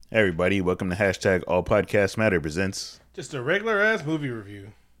Hey everybody, welcome to Hashtag All Podcasts Matter presents. Just a regular ass movie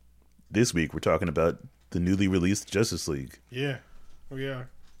review. This week we're talking about the newly released Justice League. Yeah, we are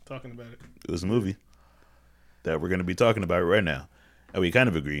talking about it. It was a movie that we're going to be talking about right now. And we kind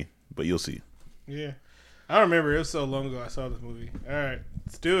of agree, but you'll see. Yeah. I don't remember. It was so long ago I saw this movie. All right,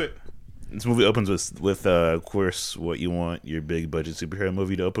 let's do it. This movie opens with of course, what you want your big budget superhero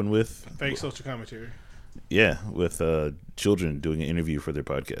movie to open with. Fake social commentary. Yeah, with children doing an interview for their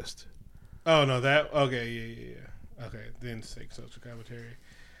podcast. Oh, no, that... Okay, yeah. Okay, then fake social commentary.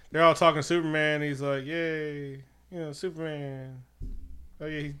 They're all talking Superman. He's like, yay, Superman. Oh,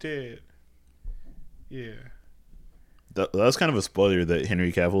 yeah, he's dead. Yeah. That was kind of a spoiler that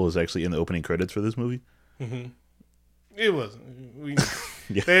Henry Cavill is actually in the opening credits for this movie. Mm-hmm. It wasn't.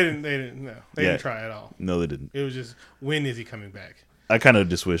 Yeah. They didn't try at all. No, they didn't. It was just, when is he coming back? I kind of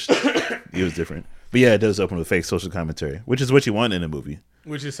just wished it was different. But yeah, it does open with fake social commentary, which is what you want in a movie.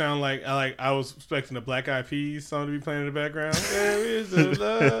 Which it sound like I was expecting a Black Eyed Peas song to be playing in the background. There is the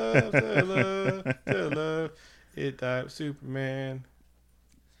love, the love. It died Superman.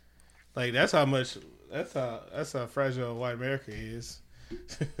 Like that's how fragile white America is.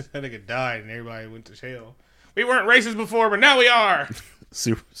 That nigga died and everybody went to jail. We weren't racist before, but now we are.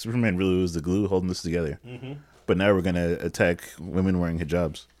 Superman really was the glue holding this together. Mm-hmm. But now we're gonna attack women wearing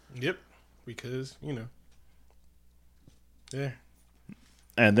hijabs. Yep, because yeah.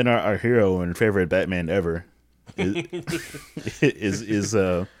 And then our hero and favorite Batman ever is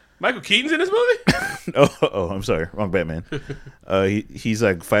Michael Keaton's in this movie. oh, I'm sorry, wrong Batman. He's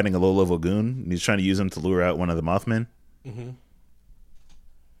like fighting a low level goon, and he's trying to use him to lure out one of the Mothmen. Mm-hmm.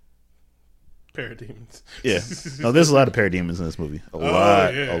 Parademons. Yeah, no, there's a lot of parademons in this movie. A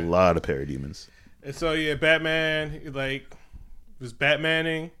lot of parademons. And so Batman was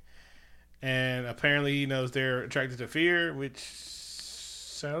Batmaning, and apparently he knows they're attracted to fear, which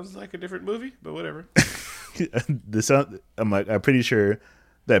sounds like a different movie, but whatever. I'm pretty sure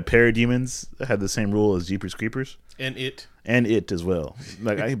that parademons had the same rule as Jeepers Creepers, and it as well.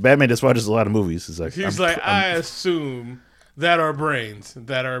 Batman just watches a lot of movies. I assume that are brains.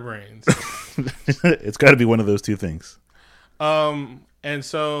 It's got to be one of those two things. And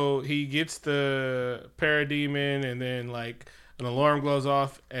so he gets the parademon, and then an alarm goes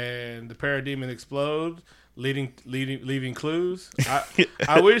off, and the parademon explodes, leaving clues.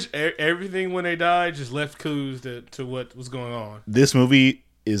 I wish everything when they died just left clues to what was going on. This movie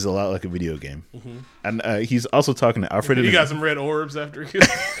is a lot like a video game, and he's also talking to Alfred. He got some red orbs after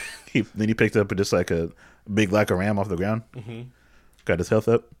then he picked up just like a big lack of ram off the ground. Mm-hmm. Got his health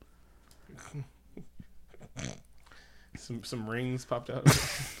up. Some rings popped out.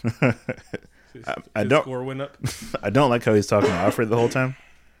 I don't. Score went up. I don't like how he's talking to Alfred the whole time.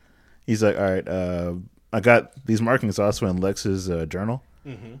 He's like, "All right, I got these markings also in Lex's journal.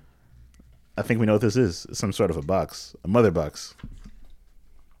 Mm-hmm. I think we know what this is. It's some sort of a mother box."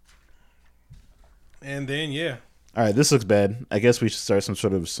 And then all right, this looks bad. I guess we should start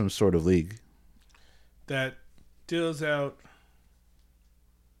some sort of league that deals out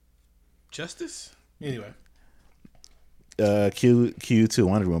justice. Anyway. Q to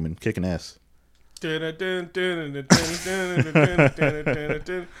Wonder Woman kicking ass. Like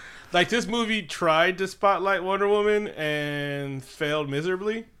this movie tried to spotlight Wonder Woman and failed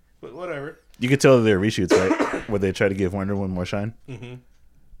miserably, but whatever. You could tell they're reshoots, right? Where they try to give Wonder Woman more shine. Mm-hmm.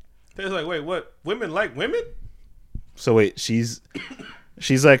 They're like, wait, what? Women like women? So wait, she's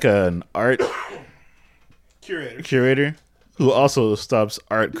like an art curator who also stops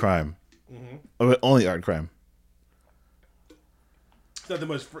art crime. Mm-hmm. Only art crime. Nothing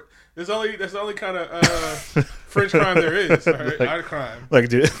much. That's the only kind of French crime there is. Right? Art crime.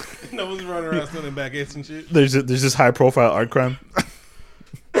 Dude, no one's running around stealing baguettes and shit. There's this high profile art crime.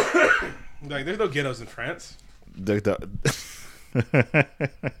 There's no ghettos in France. They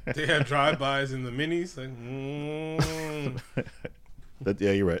have drive-bys in the minis.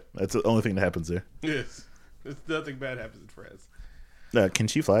 Yeah, you're right. That's the only thing that happens there. Yes, nothing bad happens in France. Can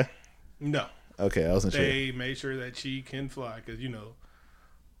she fly? No. Okay, I wasn't sure. They made sure that she can fly because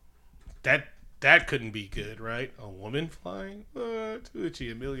that couldn't be good, right? A woman flying? What? Who is she,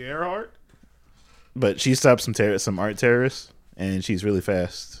 Amelia Earhart? But she stopped some art terrorists, and she's really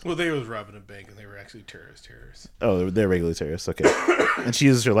fast. Well, they was robbing a bank, and they were actually terrorists. Oh, they're regular terrorists. Okay. And she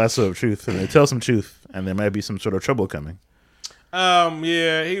uses her lasso of truth, and they tell some truth, and there might be some sort of trouble coming.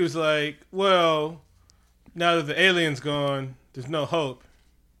 Yeah, he was like, well, now that the alien's gone, there's no hope.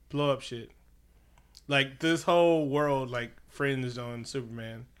 Blow up shit. Like, this whole world, fringed on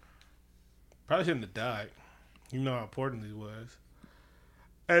Superman. Probably shouldn't have died. You know how important he was.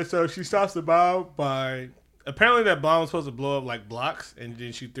 And so she stops the bomb by apparently that bomb was supposed to blow up like blocks, and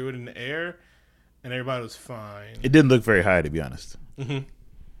then she threw it in the air, and everybody was fine. It didn't look very high, to be honest. Mm-hmm.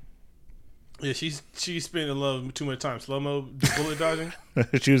 Yeah, she spent a little too much time slow mo bullet dodging.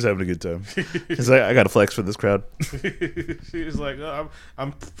 She was having a good time. She's like, I got to flex for this crowd. She was like, oh,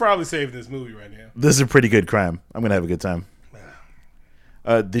 I'm probably saving this movie right now. This is a pretty good crime. I'm gonna have a good time.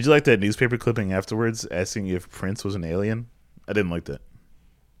 Did you like that newspaper clipping afterwards asking if Prince was an alien? I didn't like that.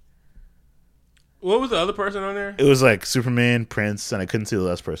 What was the other person on there? It was like Superman, Prince, and I couldn't see the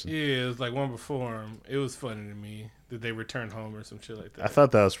last person. Yeah, it was like one before him. It was funny to me that they returned home or some shit like that. I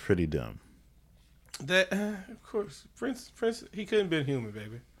thought that was pretty dumb. That of course, Prince, he couldn't have been human,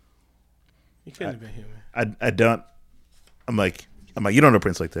 baby. He couldn't have been human. I don't. I'm like, you don't know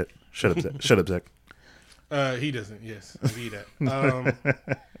Prince like that. Shut up, Zach. Shut up, Zach. He doesn't. Yes, I'll be that.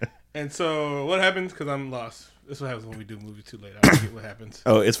 And so what happens? Because I'm lost. This is what happens when we do movies too late. I don't get what happens.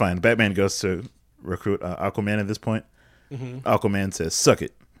 Oh, it's fine. Batman goes to recruit Aquaman at this point. Mm-hmm. Aquaman says, "Suck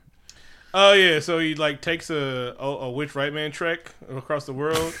it." Oh yeah, so he like takes a Which Right Man trek across the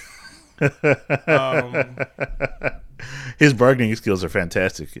world. His bargaining skills are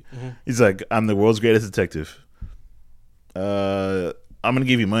fantastic. Mm-hmm. He's like, I'm the world's greatest detective. I'm gonna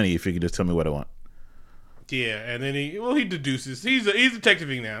give you money if you can just tell me what I want. Yeah, and then he deduces he's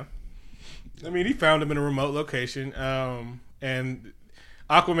detectiving now. I mean, he found him in a remote location, and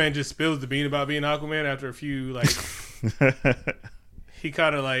Aquaman just spills the bean about being Aquaman after a few like. He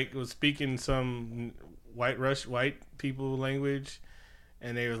kind of like was speaking some white people language,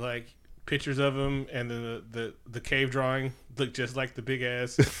 and they were like pictures of him, and then the cave drawing looked just like the big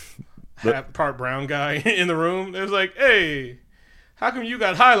ass part brown guy in the room. It was like, hey, how come you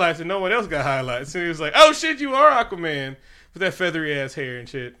got highlights and no one else got highlights? And he was like, oh shit, you are Aquaman with that feathery ass hair and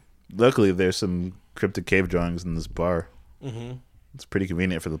shit. Luckily, there's some cryptic cave drawings in this bar. Mm-hmm. It's pretty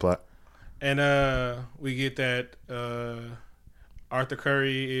convenient for the plot. And we get that Arthur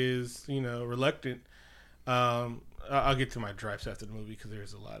Curry is, reluctant. I'll get to my gripes after the movie because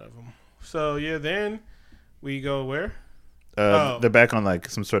there's a lot of them. So yeah, then we go where? They're back on like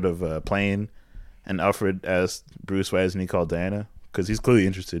some sort of plane, and Alfred asked Bruce why isn't he called Diana, because he's clearly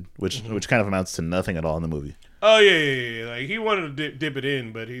interested, which kind of amounts to nothing at all in the movie. Oh yeah. Like he wanted to dip it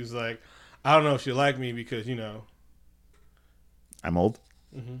in, but he was like, I don't know if she like me because I'm old.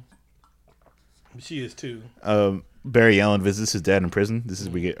 Mm-hmm. She is too. Barry Allen visits his dad in prison. This is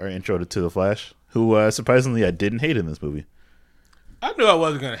we get our intro to the Flash, who surprisingly I didn't hate in this movie. I knew I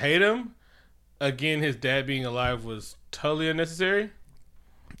wasn't gonna hate him. Again, his dad being alive was totally unnecessary.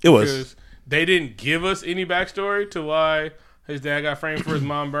 It was. Because they didn't give us any backstory to why his dad got framed for his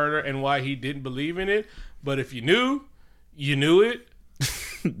mom murder and why he didn't believe in it. But if you knew, you knew it.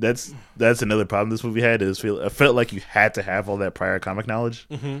 That's another problem this movie had. I felt like you had to have all that prior comic knowledge.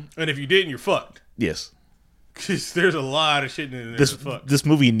 Mm-hmm. And if you didn't, you're fucked. Yes. Because there's a lot of shit in there. This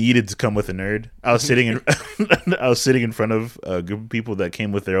movie needed to come with a nerd. I was sitting in front of a group of people that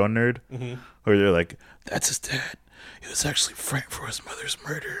came with their own nerd, where they're like, "That's his dad. He was actually framed for his mother's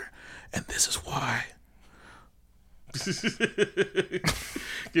murder, and this is why."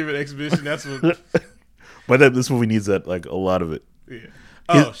 Give it exhibition. That's what. But this movie needs that, like a lot of it. Yeah.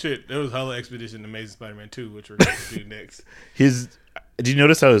 Oh shit! There was hella Expedition Amazing Spider-Man 2, which we're going to do next. Did you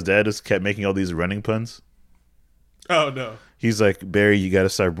notice how his dad just kept making all these running puns? Oh no! He's like, Barry, you got to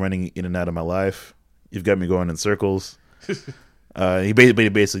start running in and out of my life. You've got me going in circles. He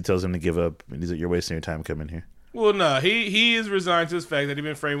basically tells him to give up, and he's like, "You're wasting your time coming here." Well, no, he is resigned to his fact that he's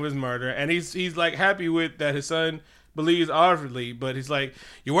been framed with his murder, and he's like happy with that his son believes outwardly, but he's like,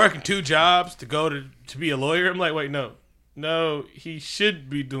 "You're working 2 jobs to go to be a lawyer." I'm like, wait, no, he should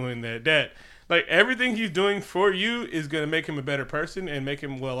be doing that. That like everything he's doing for you is gonna make him a better person and make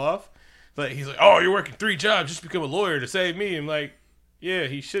him well off. Like he's like, oh, you're working 3 jobs just to become a lawyer to save me. I'm like, yeah,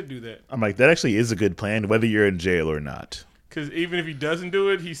 he should do that. I'm like, that actually is a good plan, whether you're in jail or not. Because even if he doesn't do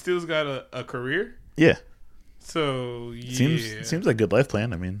it, he still's got a career. Yeah. So yeah, seems like a good life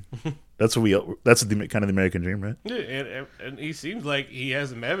plan. I mean, that's the kind of the American dream, right? Yeah, and he seems like he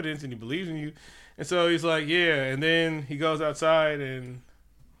has some evidence and he believes in you, and so he's like, yeah, and then he goes outside and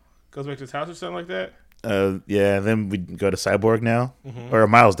goes back to his house or something like that. Yeah, and then we go to Cyborg now, or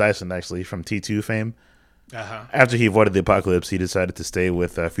Miles Dyson actually from T2 fame. After he avoided the apocalypse, he decided to stay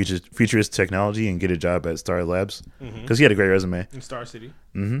with futurist technology and get a job at Star Labs because he had a great resume in Star City,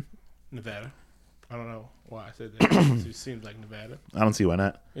 Nevada. I don't know why I said that. It seems like Nevada. I don't see why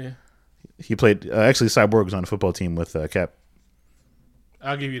not. Yeah, he played. Actually, Cyborg was on a football team with Cap.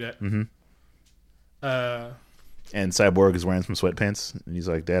 I'll give you that. And Cyborg is wearing some sweatpants, and he's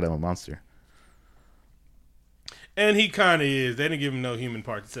like, "Dad, I'm a monster." And he kind of is. They didn't give him no human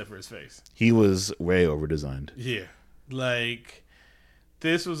parts except for his face. He was way over designed. Yeah, like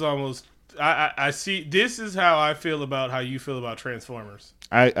this was almost. I see. This is how I feel about how you feel about Transformers.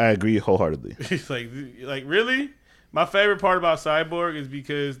 I agree wholeheartedly. It's like really. My favorite part about Cyborg is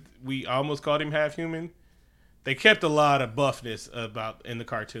because we almost called him half human. They kept a lot of buffness about in the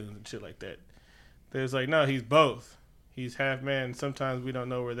cartoons and shit like that. There's like, no, he's both. He's half man. Sometimes we don't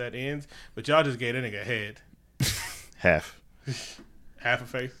know where that ends, but y'all just gave that nigga a head. Half Half a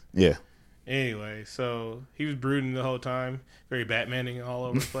face. Yeah. Anyway, so he was brooding the whole time, very Batmaning all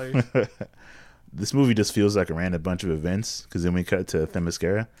over the place. This movie just feels like a random bunch of events because then we cut to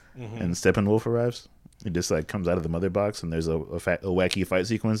Themyscira and Steppenwolf arrives. It just like comes out of the mother box and there's a wacky fight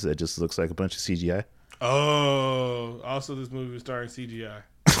sequence that just looks like a bunch of CGI. Oh, also this movie was starring CGI.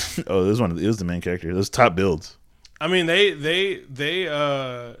 Oh, it was the main character. Those top builds. I mean, they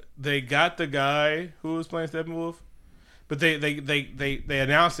got the guy who was playing Steppenwolf, but they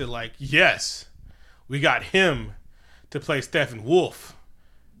announced it like, yes, we got him to play Steppenwolf.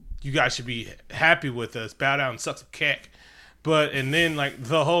 You guys should be happy with us. Bow down and suck some cack. And then like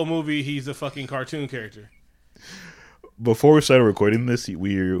the whole movie, he's a fucking cartoon character. Before we started recording this,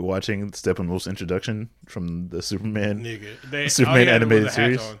 we were watching Steppenwolf's introduction from the Superman animated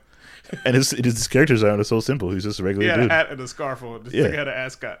series. And his characters aren't so simple. He's just a regular dude. He had a hat and a scarf on. This nigga had an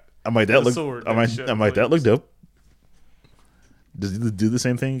ascot. I'm like, that looked dope. Does he do the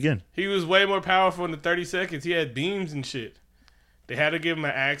same thing again? He was way more powerful in the 30 seconds. He had beams and shit. They had to give him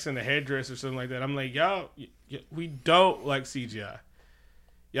an axe and a headdress or something like that. I'm like, y'all, we don't like CGI.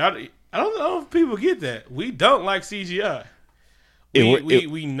 Y'all, I don't know if people get that. We don't like CGI.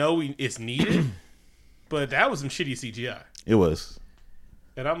 We know it's needed, but that was some shitty CGI. It was.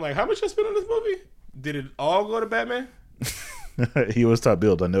 And I'm like, how much I spent on this movie? Did it all go to Batman? He was top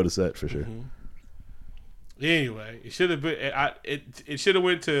build. I noticed that for sure. Mm-hmm. Anyway, it should have been. It should have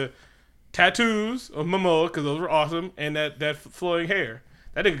went to tattoos of Momoa because those were awesome, and that flowing hair.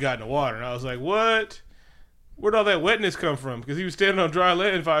 That nigga got in the water, and I was like, what? Where'd all that wetness come from? Because he was standing on dry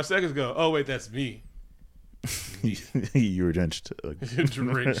land 5 seconds ago. Oh wait, that's me. You were drenched.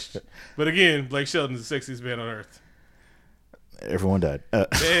 Drenched. But again, Blake Shelton's the sexiest man on earth. Everyone died.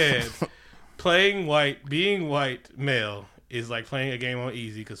 And playing white, being white male is like playing a game on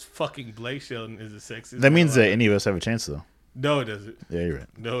easy because fucking Blake Shelton is the sexiest. That means that any of us have a chance, though. No, it doesn't. Yeah, you're right.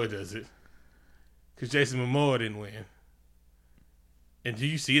 No, it doesn't. Because Jason Momoa didn't win. And do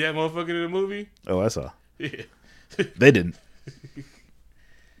you see that motherfucker in the movie? Oh, I saw. Yeah. They didn't.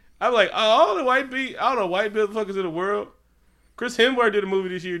 I'm like, all the white motherfuckers in the world. Chris Hemsworth did a movie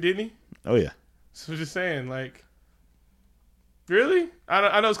this year, didn't he? Oh, yeah. So just saying, like, really?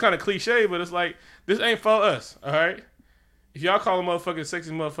 I know it's kind of cliche, but it's like, this ain't for us, all right? If y'all call a motherfucker the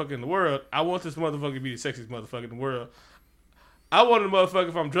sexiest motherfucker in the world, I want this motherfucker to be the sexiest motherfucker in the world. I want a motherfucker,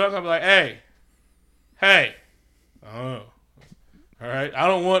 if I'm drunk, I'm like, hey. I don't know. All right? I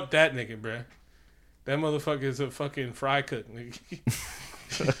don't want that nigga, bruh. That motherfucker is a fucking fry cook, nigga.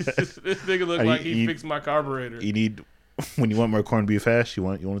 This nigga look like he fixed my carburetor. You need, when you want more corned beef hash, you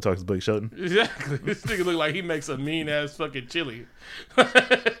want to talk to Blake Shelton? Exactly. This nigga look like he makes a mean ass fucking chili.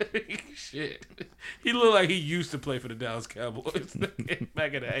 Shit. He look like he used to play for the Dallas Cowboys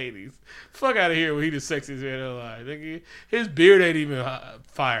back in the 80s. Fuck out of here when he the sexiest man alive. Nigga, his beard ain't even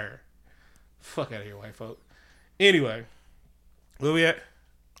fire. Fuck out of here, white folk. Anyway, where we at?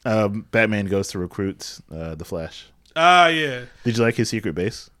 Batman goes to recruit the Flash. Yeah. Did you like his secret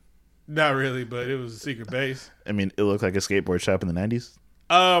base? Not really, but it was a secret base. I mean, it looked like a skateboard shop in the 90s.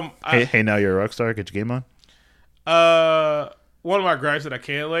 Hey, now you're a rock star. Get your game on. One of my gripes that I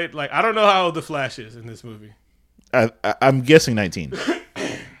can't lay, like, I don't know how old the Flash is in this movie. I'm guessing 19.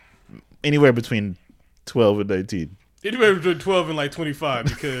 Anywhere between 12 and 19. Anywhere between 12 and like 25,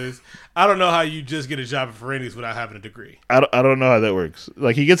 because I don't know how you just get a job at forensics without having a degree. I don't know how that works.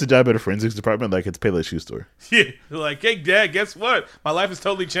 Like, he gets a job at a forensics department like it's Payless Shoe Store. Yeah, like, hey, Dad, guess what? My life has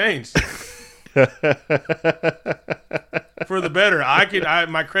totally changed. For the better.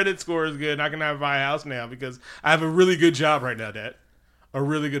 My credit score is good, and I can buy a house now because I have a really good job right now, Dad. A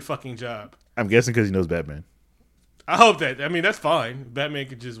really good fucking job. I'm guessing because he knows Batman. I hope that. I mean, that's fine. Batman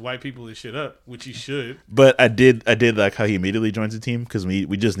could just wipe people this shit up, which he should. But I did like how he immediately joins the team because we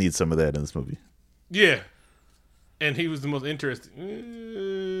just need some of that in this movie. Yeah, and he was the most interesting.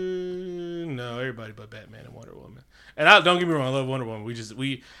 No, everybody but Batman and Wonder Woman. And don't get me wrong, I love Wonder Woman.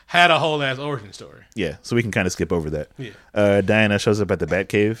 We had a whole ass origin story. Yeah, so we can kind of skip over that. Yeah. Diana shows up at the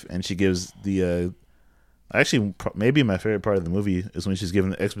Batcave and she gives the. Actually, maybe my favorite part of the movie is when she's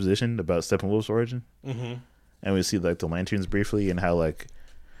giving the exposition about Steppenwolf's origin. Mm-hmm. And we see like the Lanterns briefly and how like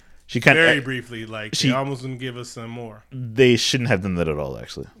She kind very of briefly, like she almost didn't give us some more. They shouldn't have done that at all,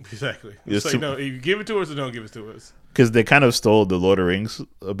 actually. Exactly. It's like, no, you give it to us or don't give it to us. Because they kind of stole the Lord of the Rings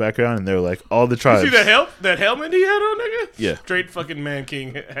background, and they're like, all the tribes. You see that helmet he had on, nigga? Yeah. Straight fucking Man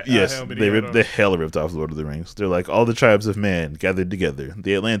King yes, helmet. They ripped the hell ripped off Lord of the Rings. They're like, all the tribes of man gathered together.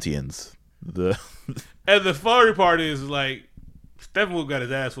 The Atlanteans. And the funny part is, like, Steppenwolf got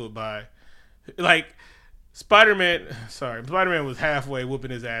his ass whooped by, like, Spider-Man was halfway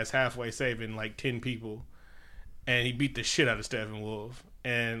whooping his ass, halfway saving, like, 10 people. And he beat the shit out of Steppenwolf.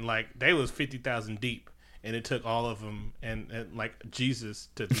 And, like, they was 50,000 deep. And it took all of them and like Jesus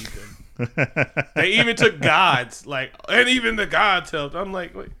to beat them. They even took gods, like, and even the gods helped. I'm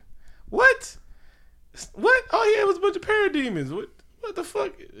like, wait, what? All he had was a bunch of parademons. What the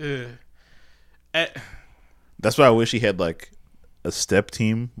fuck? That's why I wish he had like a step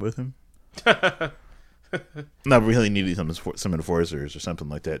team with him. Not really needing some enforcers or something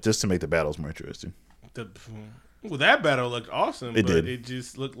like that, just to make the battles more interesting. That battle looked awesome, but it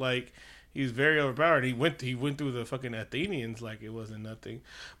just looked like he was very overpowered. He went through the fucking Athenians like it wasn't nothing.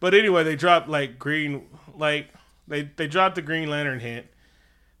 But anyway, they dropped like they dropped the Green Lantern hint.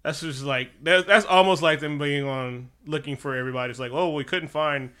 That's just like that's almost like them being on looking for everybody. It's like, oh, we couldn't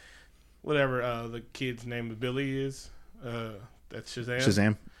find whatever the kid's name of Billy is. That's Shazam.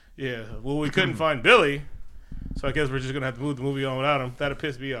 Shazam. Yeah. Well, we couldn't find Billy, so I guess we're just gonna have to move the movie on without him. That'll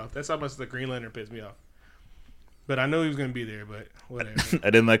piss me off. That's how much the Green Lantern pissed me off. But I knew he was going to be there, but whatever. I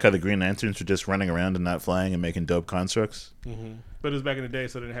didn't like how the Green Lanterns were just running around and not flying and making dope constructs. Mm-hmm. But it was back in the day,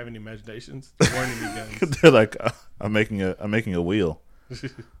 so they didn't have any imaginations. There weren't any guns. They're like, I'm making a wheel. So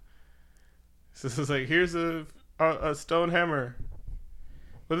it's like, here's a stone hammer.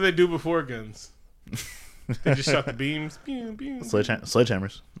 What did they do before guns? They just shot the beams. Pew, pew,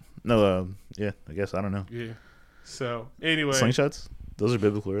 sledgehammers. No, yeah, I guess. I don't know. Yeah. So, anyway. Slingshots? Those are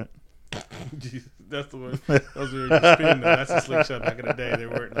biblical, right? Jeez, that's the one. Those were just spinning. That's a slingshot back in the day. They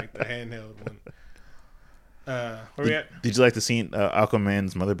weren't like the handheld one. Where we at? Did you like the scene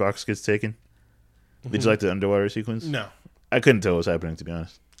Aquaman's mother box gets taken? Mm-hmm. Did you like the underwater sequence? No. I couldn't tell what was happening, to be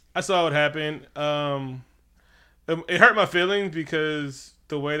honest. I saw what happened. It hurt my feelings because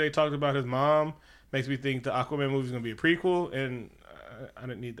the way they talked about his mom makes me think the Aquaman movie is going to be a prequel, and I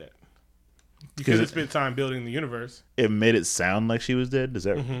didn't need that. You could have spent time building the universe. It made it sound like she was dead. Is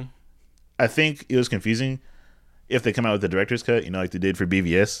that mm-hmm. I think it was confusing if they come out with the director's cut, like they did for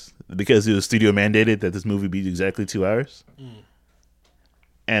BVS, because it was studio mandated that this movie be exactly 2 hours. Mm.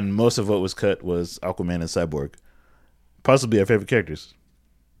 And most of what was cut was Aquaman and Cyborg. Possibly our favorite characters.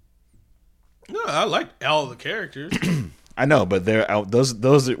 No, I liked all the characters. I know, but they're out. Those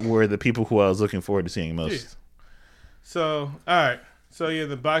were the people who I was looking forward to seeing most. Yeah. So, all right. So, yeah,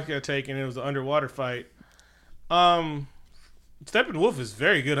 the box got taken. It was an underwater fight. Steppenwolf is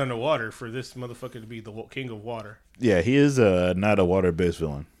very good underwater for this motherfucker to be the king of water. Yeah, he is not a water-based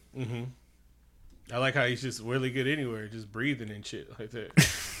villain. Mm-hmm. I like how he's just really good anywhere, just breathing and shit like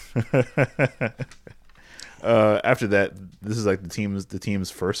that. After that, this is like the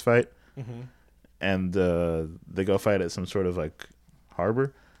team's first fight, mm-hmm. and they go fight at some sort of like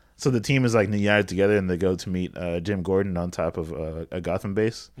harbor. So the team is like united together, and they go to meet Jim Gordon on top of a Gotham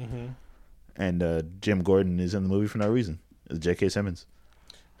base, mm-hmm. and Jim Gordon is in the movie for no reason. It's J.K. Simmons.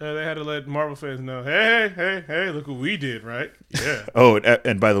 They had to let Marvel fans know, hey, look what we did, right? Yeah. Oh,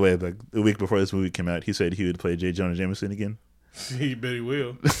 and by the way, like the week before this movie came out, he said he would play J. Jonah Jameson again. He bet he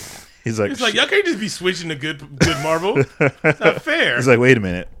will. He's like, y'all can't just be switching to good Marvel. It's not fair. He's like, wait a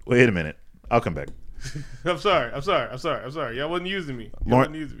minute, I'll come back. I'm sorry. Y'all wasn't using me.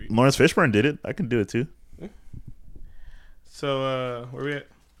 Lawrence Fishburne did it. I can do it too. So where we at?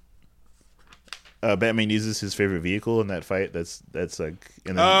 Batman uses his favorite vehicle in that fight. That's like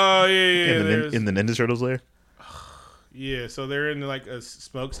in the in the Ninja Turtles lair. Yeah, so they're in like a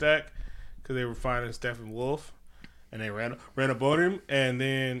smokestack because they were finding Steppenwolf, and they ran up on him, and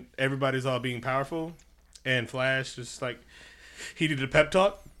then everybody's all being powerful, and Flash just like he did a pep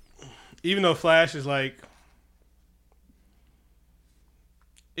talk, even though Flash is like,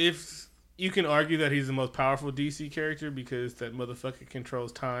 if you can argue that he's the most powerful DC character because that motherfucker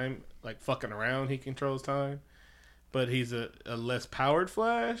controls time. Like, fucking around, he controls time. But he's a less powered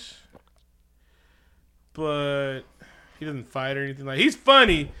Flash. But he doesn't fight or anything. Like, he's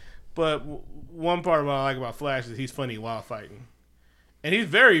funny, but one part of what I like about Flash is he's funny while fighting. And he's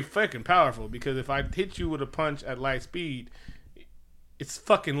very fucking powerful because if I hit you with a punch at light speed, it's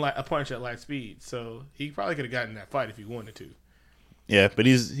fucking a punch at light speed. So he probably could have gotten that fight if he wanted to. Yeah, but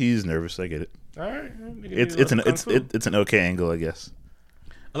he's nervous. I get it. All right, it's an okay angle, I guess.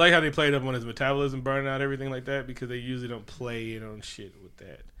 I like how they played up on his metabolism, burning out everything like that, because they usually don't play it on shit with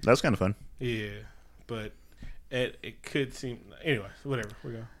that. That's kind of fun. Yeah, but it could seem anyway. Whatever,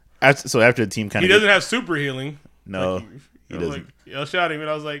 we go. So after the team kind He of doesn't have super healing. no, Like, he I was doesn't. like, I shot him, and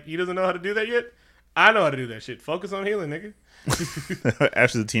I was like, he doesn't know how to do that yet. I know how to do that shit. Focus on healing, nigga.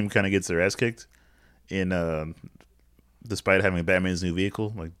 After the team kind of gets their ass kicked, despite having Batman's new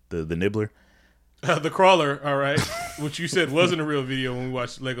vehicle, like the Nibbler. The crawler, all right, which you said wasn't a real video when we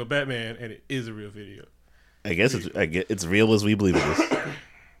watched Lego Batman, and it is a real video. I guess it's real as we believe it is.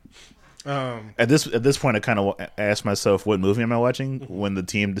 At this point, I kind of asked myself, what movie am I watching when the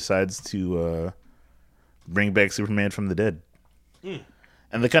team decides to bring back Superman from the dead?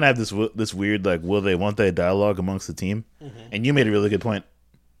 And they kind of have this weird, like, will they, won't they dialogue amongst the team? And you made a really good point.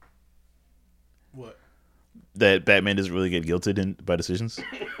 What? That Batman doesn't really get guilted by decisions.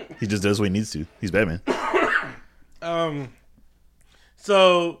 He just does what he needs to. He's Batman.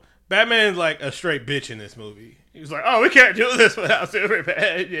 So Batman's like a straight bitch in this movie. He was like, "Oh, we can't do this without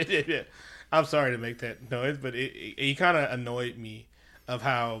Superman." I'm sorry to make that noise, but he kind of annoyed me of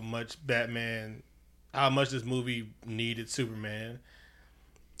how much this movie needed Superman.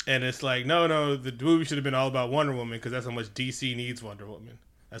 And it's like, no, the movie should have been all about Wonder Woman, because that's how much DC needs Wonder Woman.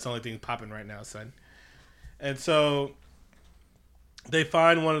 That's the only thing popping right now, son. And so they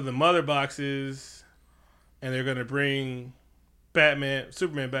find one of the mother boxes, and they're going to bring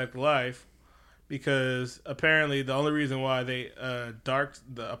Superman back to life, because apparently the only reason why the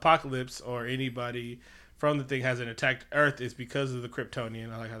Apocalypse or anybody from the thing hasn't attacked Earth is because of the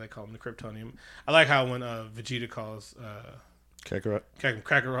Kryptonian. I like how they call him the Kryptonian. I like how when Vegeta calls Kakarot.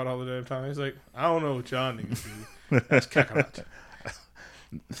 Kakarot all the damn time. He's like, I don't know what y'all niggas do. That's Kakarot.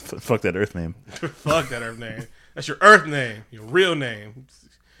 Fuck that Earth name. Fuck that Earth name. That's your Earth name. Your real name.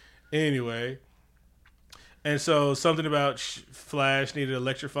 Anyway. And so something about Flash needed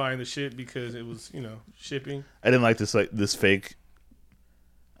electrifying the shit because it was, shipping. I didn't like this fake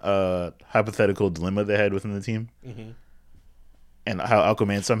hypothetical dilemma they had within the team. Mm-hmm. And how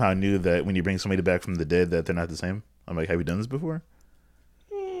Aquaman somehow knew that when you bring somebody back from the dead that they're not the same. I'm like, have you done this before?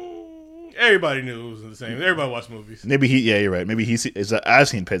 Everybody knew it wasn't the same. Everybody watched movies. Maybe you're right. Maybe I've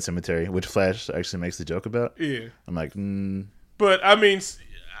seen Pet Sematary, which Flash actually makes the joke about. Yeah. I'm like, But, I mean,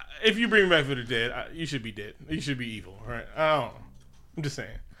 if you bring back for the dead, you should be dead. You should be evil, right? I don't know. I'm just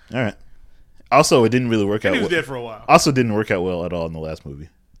saying. All right. Also, it didn't really work out. He was dead for a while. Also, didn't work out well at all in the last movie.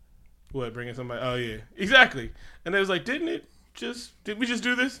 What, bringing somebody? Oh, yeah. Exactly. And they was like, did we just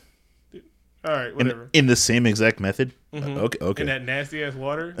do this? All right, whatever. In the same exact method? Mm-hmm. Okay. In that nasty-ass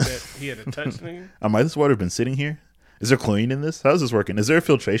water that he had to touch thing? I'm like, this water been sitting here? Is there chlorine in this? How's this working? Is there a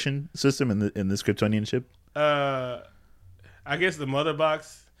filtration system in this Kryptonian ship? I guess the mother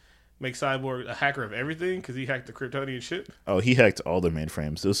box makes Cyborg a hacker of everything because he hacked the Kryptonian ship. Oh, he hacked all the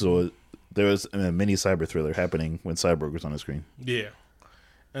mainframes. There was a mini cyber thriller happening when Cyborg was on the screen. Yeah.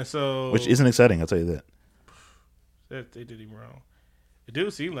 And so... Which isn't exciting, I'll tell you that. They did him wrong. It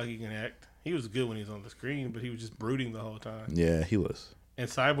do seem like he can act. He was good when he was on the screen, but he was just brooding the whole time. Yeah, he was. And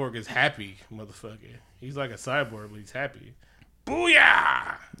Cyborg is happy, motherfucker. He's like a cyborg, but he's happy.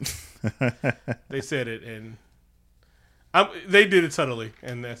 Booyah! They said it, and they did it subtly,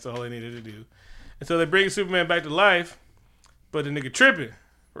 and that's all they needed to do. And so they bring Superman back to life, but the nigga tripping,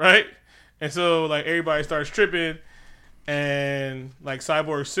 right? And so, like, everybody starts tripping, and, like,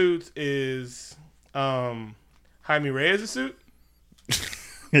 Cyborg's suit is Jaime Reyes' suit.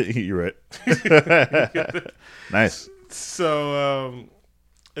 You're right. Nice. So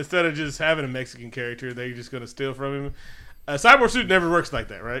instead of just having a Mexican character, they're just going to steal from him. Cyborg suit never works like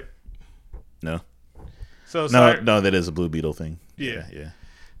that, right? No. So no, that is a Blue Beetle thing. Yeah. Yeah.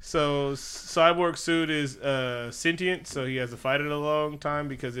 So Cyborg suit is sentient, so he has to fight it a long time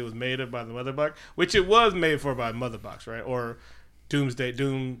because it was made up by the Mother Box, which it was made for by Mother Box, right? Or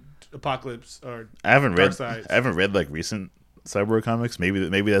Doom Apocalypse, or I haven't Darkseid. read like recent Cyborg comics.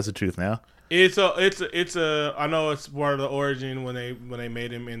 Maybe that's the truth now. It's a I know it's part of the origin when they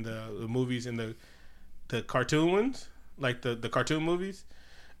made him in the movies, in the cartoon ones, like the cartoon movies.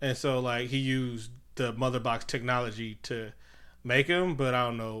 And so like he used the Mother Box technology to make him, but I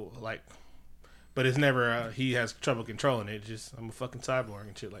don't know, like, but it's never he has trouble controlling it. Just, I'm a fucking cyborg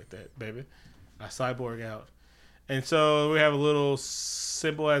and shit like that, baby. I cyborg out. And so we have a little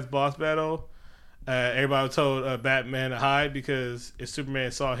simple ass boss battle. Everybody told Batman to hide because if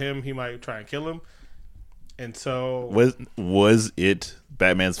Superman saw him, he might try and kill him. And so was it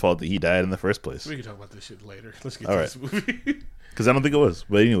Batman's fault that he died in the first place? We can talk about this shit later. Let's get to this movie. Because I don't think it was.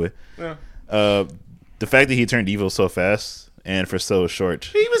 But anyway, yeah. The fact that he turned evil so fast and for so short.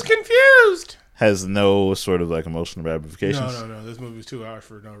 He was confused. has no sort of like emotional ramifications. No. This movie's 2 hours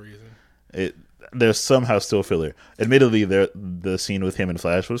for no reason. There's somehow still filler. Admittedly, the scene with him and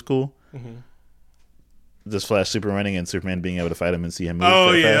Flash was cool. Mm-hmm. Just Flash Supermaning and Superman being able to fight him and see him move.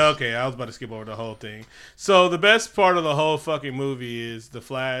 Oh, yeah, fast. Okay. I was about to skip over the whole thing. So the best part of the whole fucking movie is the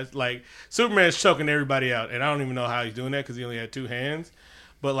Flash. Like, Superman's choking everybody out. And I don't even know how he's doing that because he only had 2 hands.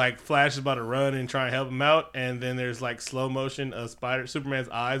 But, like, Flash is about to run and try and help him out. And then there's, like, slow motion of Superman's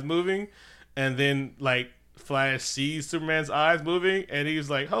eyes moving. And then, like, Flash sees Superman's eyes moving. And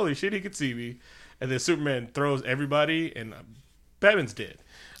he's like, holy shit, he could see me. And then Superman throws everybody. And Batman's dead.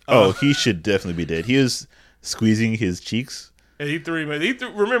 Oh, he should definitely be dead. He was squeezing his cheeks. And he threw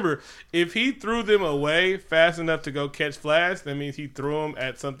him. Remember, if he threw them away fast enough to go catch Flash, that means he threw them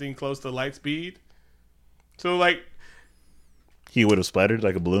at something close to light speed. So, like, he would have splattered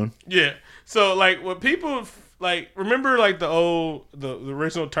like a balloon. Yeah. So, like, what people like remember, like the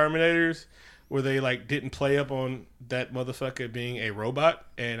original Terminators, where they like didn't play up on that motherfucker being a robot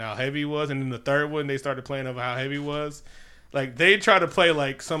and how heavy he was, and then the third one they started playing over how heavy he was. Like, they try to play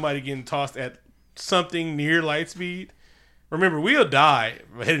like somebody getting tossed at something near light speed. Remember, we'll die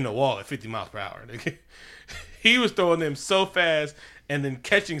hitting the wall at 50 miles per hour. He was throwing them so fast and then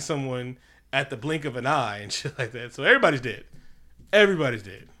catching someone at the blink of an eye and shit like that. So everybody's dead. Everybody's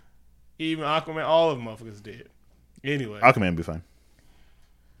dead. Even Aquaman, all of them motherfuckers dead. Anyway. Aquaman would be fine.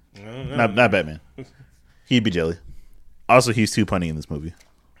 Not Batman. He'd be jelly. Also, he's too punny in this movie.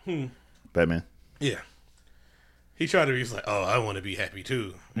 Batman. Yeah. He tried to be like, oh, I want to be happy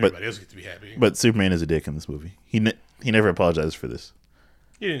too. Everybody else gets to be happy. But Superman is a dick in this movie. He never apologized for this.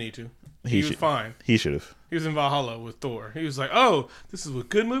 He didn't need to. He was fine. He should have. He was in Valhalla with Thor. He was like, oh, this is what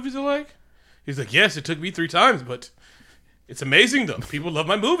good movies are like? He's like, yes, it took me 3 times, but it's amazing though. People love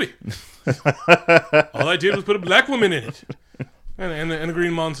my movie. All I did was put a black woman in it. And a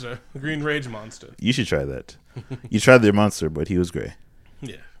green monster. A green rage monster. You should try that. You tried their monster, but he was gray.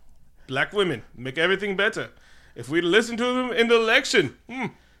 Yeah. Black women. Make everything better. If we'd listened to them in the election,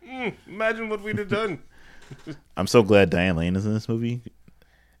 imagine what we'd have done. I'm so glad Diane Lane is in this movie.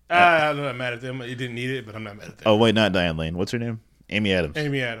 I'm not mad at them. It didn't need it, but I'm not mad at them. Oh, wait, not Diane Lane. What's her name? Amy Adams.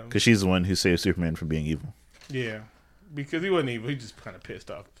 Amy Adams. Because she's the one who saved Superman from being evil. Yeah. Because he wasn't evil. He just kind of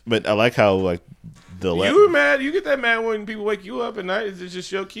pissed off. But I like how, like, you were mad. You get that mad when people wake you up at night. It's just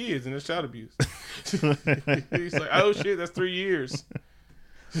your kids and it's child abuse. He's like, oh, shit, that's 3 years.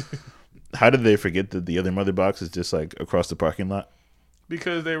 How did they forget that the other mother box is just like across the parking lot?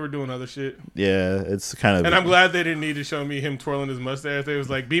 Because they were doing other shit. Yeah, it's kind of. And I'm glad they didn't need to show me him twirling his mustache. They was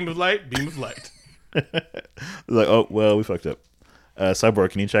like, beam of light, beam of light. Like, oh, well, we fucked up.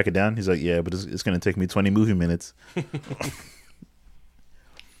 Cyborg, can you track it down? He's like, yeah, but it's going to take me 20 movie minutes.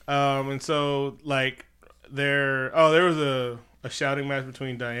 And so, like, there was a shouting match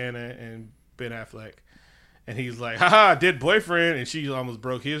between Diana and Ben Affleck. And he's like, haha, dead boyfriend. And she almost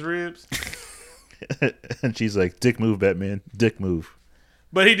broke his ribs. And she's like, dick move, Batman. Dick move.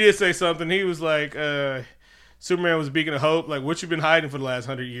 But he did say something. He was like, Superman was a beacon of hope. Like, what you been hiding for the last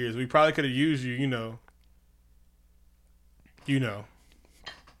 100 years? We probably could have used you, you know. You know.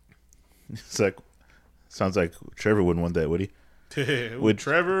 It's like, sounds like Trevor wouldn't want that, would he? With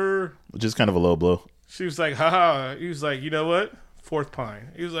Trevor. Which is kind of a low blow. She was like, haha. He was like, you know what? Fourth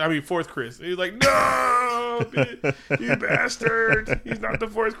Pine. He was like, fourth Chris. He was like, no, you bastard. He's not the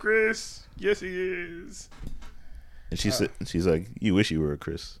fourth Chris. Yes, he is. And she's like, you wish you were a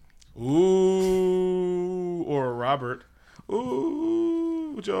Chris. Ooh, or a Robert.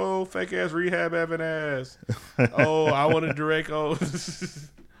 Ooh, Joe, fake ass rehab having ass. Oh, I want to direct. Oh.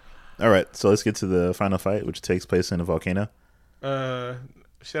 All right, so let's get to the final fight, which takes place in a volcano.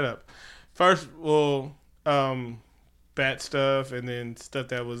 Shut up. First, well, bat stuff, and then stuff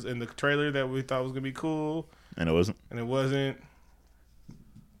that was in the trailer that we thought was gonna be cool, and it wasn't.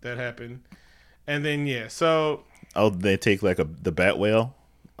 That happened, and then yeah, so they take like the bat whale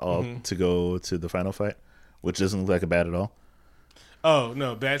to go to the final fight, which doesn't look like a bat at all. Oh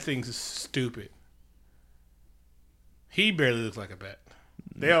no, Bat Thing's is stupid. He barely looks like a bat.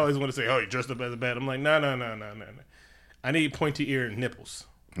 They always want to say, "Oh, he dressed up as a bat." I'm like, no. I need pointy ear and nipples.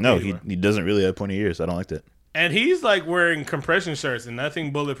 No, he doesn't really have pointy ears. I don't like that. And he's like wearing compression shirts and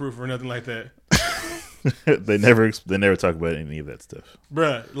nothing bulletproof or nothing like that. They never talk about any of that stuff,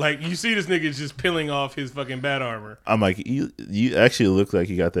 bruh. Like you see this nigga just peeling off his fucking bat armor. I'm like, you actually look like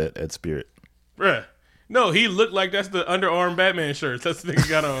you got that at Spirit, bruh. No, he looked like that's the underarm Batman shirts. That's the nigga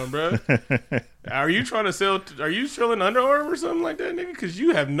got on, bruh. Are you trying to sell? Are you selling underarm or something like that, nigga? Because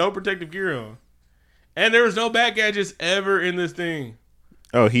you have no protective gear on, and there was no bat gadgets ever in this thing.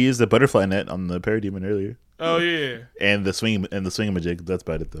 Oh, he used the butterfly net on the Parademon earlier. Oh yeah, and the swingamajig. That's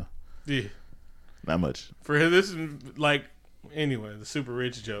about it though. Yeah. Not much. For him, this is like anyway the super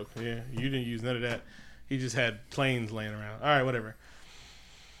rich joke. Yeah, you didn't use none of that. He just had planes laying around. All right, whatever.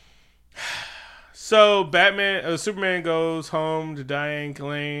 So Superman goes home to Diane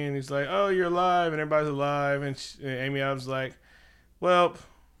Lane. He's like, "Oh, you're alive," and everybody's alive. And Amy Adams is like, "Well,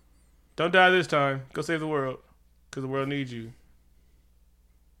 don't die this time. Go save the world, because the world needs you."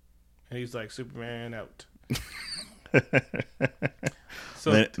 And he's like, "Superman out."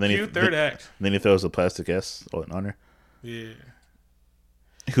 So cute third act. Then he throws a plastic S on her. Yeah.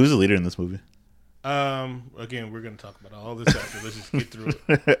 Who's the leader in this movie? Again, we're gonna talk about all this after. Let's just get through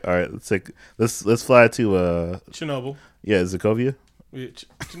it. All right, let's fly to Chernobyl. Yeah, Sokovia. Yeah,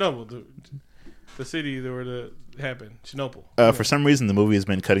 Chernobyl, the city where the happened. Chernobyl. For some reason, the movie has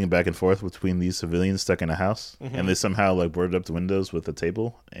been cutting back and forth between these civilians stuck in a house, and they somehow like boarded up the windows with a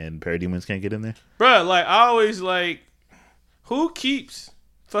table, and parademons can't get in there. Bruh, like I always like, who keeps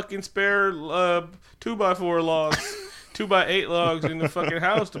fucking spare 2x4 logs? 2x8 logs in the fucking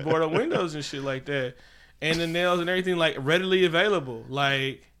house to board up windows and shit like that, and the nails and everything like readily available.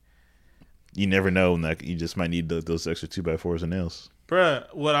 Like, you never know, and like you just might need those extra 2x4s and nails.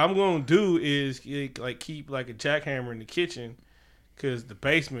 Bruh, what I'm gonna do is like keep like a jackhammer in the kitchen, cause the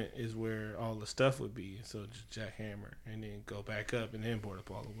basement is where all the stuff would be. So just jackhammer and then go back up and then board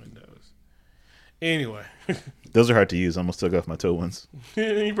up all the windows. Anyway, those are hard to use. I almost took off my toe ones.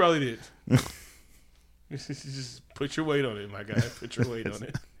 You probably did. Just put your weight on it, my guy. Put your weight on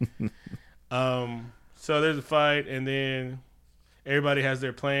it. So there's a fight, and then everybody has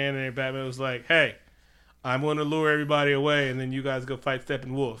their plan, and Batman was like, "Hey, I'm going to lure everybody away, and then you guys go fight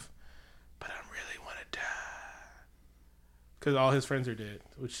Steppenwolf. But I really want to die." Because all his friends are dead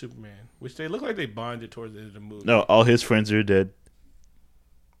with Superman, which they look like they bonded towards the end of the movie. No, all his friends are dead.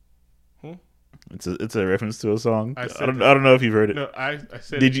 Hmm? It's a reference to a song. I don't know if you've heard it. No, I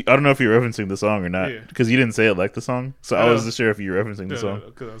said. Did you? I don't know if you're referencing the song or not, because you didn't say it like the song. So I wasn't sure if you were referencing the song.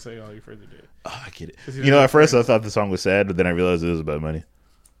 Because I was saying all your friends are dead. Oh, I get it. At first I thought the song was sad, but then I realized it was about money.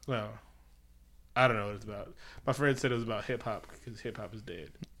 Well, I don't know what it's about. My friend said it was about hip hop because hip hop is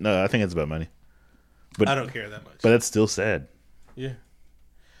dead. No, I think it's about money. But I don't care that much. But that's still sad. Yeah.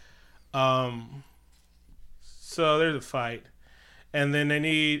 So there's a fight. And then they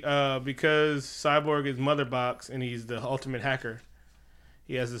need, because Cyborg is Mother Box and he's the ultimate hacker,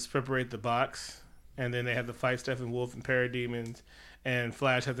 he has to separate the box. And then they have to fight Steppenwolf and Parademons. And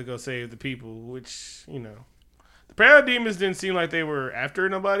Flash have to go save the people, which, you know. The Parademons didn't seem like they were after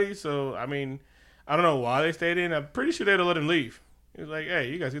nobody. So, I mean, I don't know why they stayed in. I'm pretty sure they'd have let him leave. He was like, "Hey,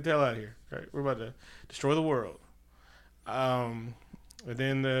 you guys get the hell out of here. Right? We're about to destroy the world." And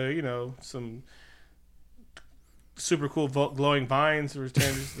then, some super cool glowing vines were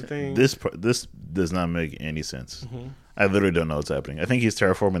changes the thing. This does not make any sense. Mm-hmm. I literally don't know what's happening. I think he's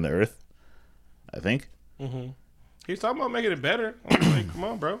terraforming the Earth. I think. Mm-hmm. He's talking about making it better. I'm like, come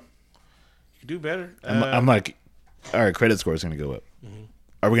on, bro. You can do better. I'm like, all right, credit score is going to go up. Mm-hmm.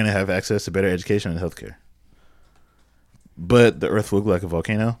 Are we going to have access to better education and healthcare? But the Earth will look like a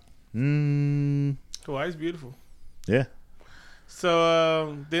volcano. Hawaii's beautiful. Yeah.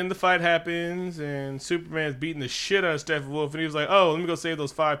 So then the fight happens, and Superman's beating the shit out of Steppenwolf, and he was like, "Oh, let me go save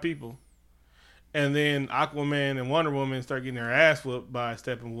those 5 people." And then Aquaman and Wonder Woman start getting their ass whooped by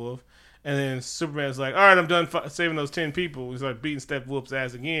Steppenwolf. And then Superman's like, "All right, I'm done saving those 10 people." He's like beating Steppenwolf's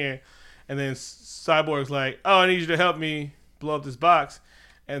ass again. And then Cyborg's like, "Oh, I need you to help me blow up this box."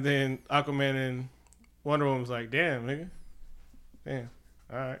 And then Aquaman and Wonder Woman's like, "Damn, nigga. Damn.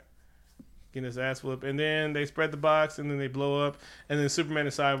 All right." Getting his ass whooped. And then they spread the box, and then they blow up. And then Superman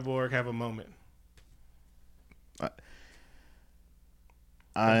and Cyborg have a moment.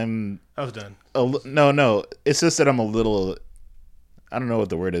 I was done. No. It's just that I'm a little... I don't know what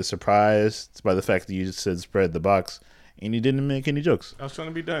the word is. Surprised by the fact that you just said spread the box, and you didn't make any jokes. I was trying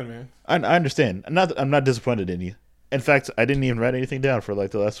to be done, man. I understand. I'm not disappointed in you. In fact, I didn't even write anything down for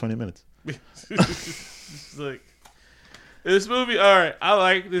like the last 20 minutes. It's like, this movie, all right, I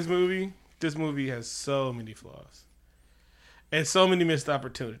like this movie. This movie has so many flaws and so many missed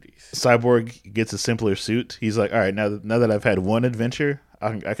opportunities. Cyborg gets a simpler suit. He's like, all right, now that I've had one adventure,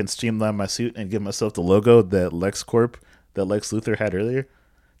 I can streamline my suit and give myself the logo that Lex Luthor had earlier.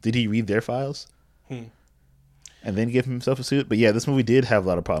 Did he read their files? And then give himself a suit? But yeah, this movie did have a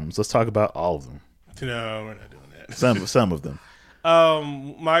lot of problems. Let's talk about all of them. No, we're not doing that. Some of them.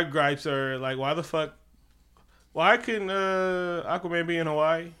 My gripes are like, why couldn't Aquaman be in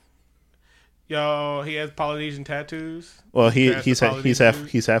Hawaii? Y'all, he has Polynesian tattoos. Well, he's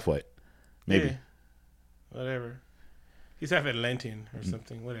half white, maybe. Yeah, whatever. He's half Atlantean or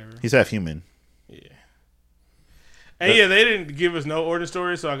something. Whatever. He's half human. Yeah. And yeah, they didn't give us no origin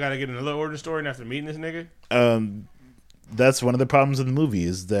story, so I got to get another origin story after meeting this nigga. That's one of the problems of the movie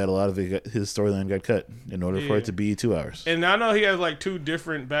is that a lot of his storyline got cut in order for it to be 2 hours. And I know he has like two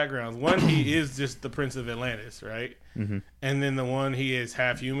different backgrounds. One, he is just the Prince of Atlantis, right? Mm-hmm. And then the one he is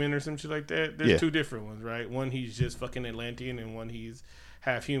half human or some shit like that. There's two different ones, right? One he's just fucking Atlantean, and one he's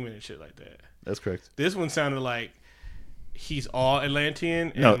half human and shit like that. That's correct. This one sounded like he's all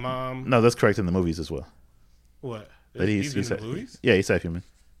Atlantean and mom. No, that's correct in the movies as well. What? That he's in the movies? Yeah, he's half human.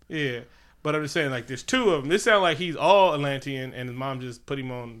 Yeah. But I'm just saying, like, there's two of them. This sounds like he's all Atlantean, and his mom just put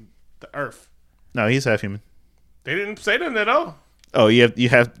him on the Earth. No, he's half human. They didn't say that at all. Oh, you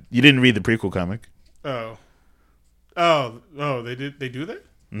didn't read the prequel comic. Oh, they did. They do that.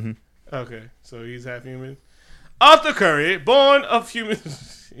 Mm-hmm. Okay, so he's half human. Arthur Curry, born of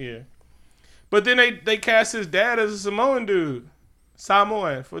humans. Yeah, but then they cast his dad as a Samoan dude.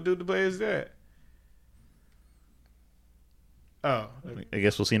 Samoan for dude to play his dad. Oh, I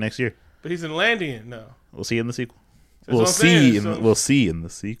guess we'll see next year. But he's an Atlantean, no. We'll see in the sequel. That's we'll see in the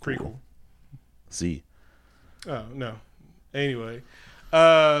sequel. Prequel. See. Oh no. Anyway,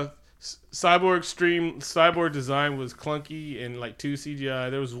 Cyborg design was clunky and like too CGI.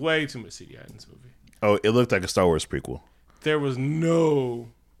 There was way too much CGI in this movie. Oh, it looked like a Star Wars prequel. There was no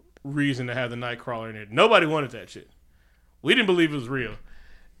reason to have the Nightcrawler in it. Nobody wanted that shit. We didn't believe it was real,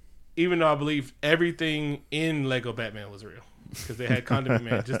 even though I believed everything in Lego Batman was real. Because they had Condiment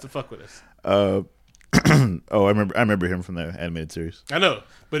Man just to fuck with us. I remember him from the animated series. I know,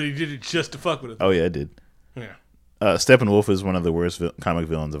 but he did it just to fuck with us. Oh yeah, I did. Yeah. Steppenwolf is one of the worst comic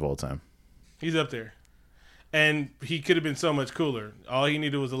villains of all time. He's up there, and he could have been so much cooler. All he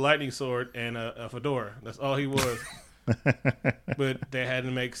needed was a lightning sword and a fedora. That's all he was. But they had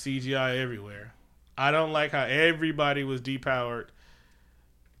to make CGI everywhere. I don't like how everybody was depowered,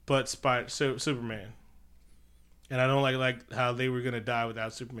 but Superman. And I don't like how they were going to die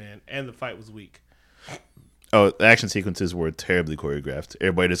without Superman. And the fight was weak. Oh, the action sequences were terribly choreographed.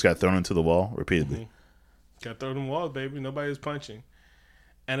 Everybody just got thrown into the wall repeatedly. Mm-hmm. Got thrown in the walls, baby. Nobody was punching.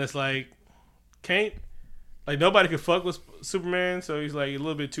 And it's like, nobody could fuck with Superman. So he's like a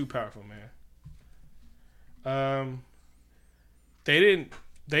little bit too powerful, man.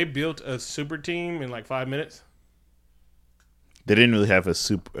 They built a super team in like 5 minutes. They didn't really have a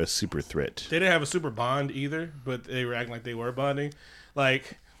super threat. They didn't have a super bond either, but they were acting like they were bonding.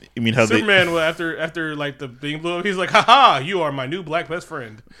 Like, you mean how Superman, after like the thing blew up, he's like, "Ha, you are my new black best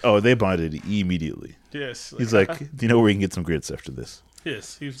friend." Oh, they bonded immediately. Yes. He's like, "Do you know where we can get some grits after this?"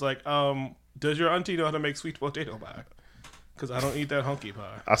 Yes. He was like, "Does your auntie know how to make sweet potato pie? Because I don't eat that hunky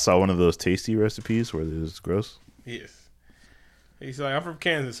pie." I saw one of those tasty recipes where it was gross. Yes. He's like, "I'm from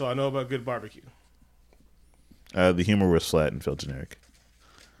Kansas, so I know about good barbecue." The humor was flat and felt generic.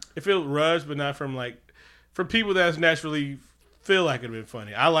 It felt rushed, but not from people that naturally feel like it'd been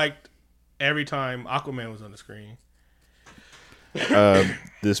funny. I liked every time Aquaman was on the screen.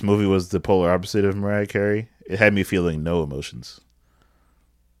 This movie was the polar opposite of Mariah Carey. It had me feeling no emotions.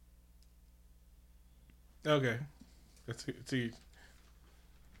 Okay, let's see.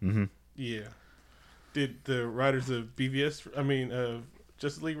 Mm-hmm. Yeah. Did the writers of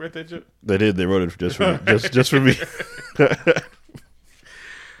Justice League write that joke? They did. They wrote it just for me. just for me.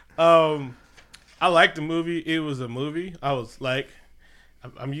 I liked the movie. It was a movie. I was like,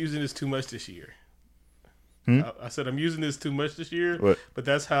 I'm using this too much this year. I said I'm using this too much this year. What? But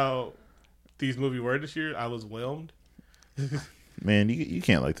that's how these movies were this year. I was whelmed. Man, you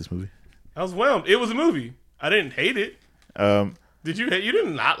can't like this movie. I was whelmed. It was a movie. I didn't hate it. Did you? You did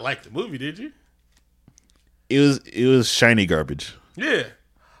not like the movie, did you? It was shiny garbage. Yeah,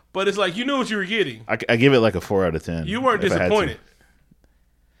 but it's like you knew what you were getting. I give it like a 4 out of 10. You weren't disappointed.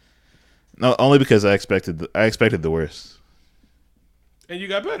 No, only because I expected the worst. And you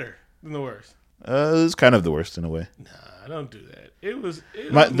got better than the worst. It was kind of the worst in a way. Nah, don't do that. It was a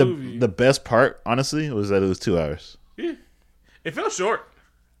movie. The best part, honestly, was that it was 2 hours. Yeah, it felt short.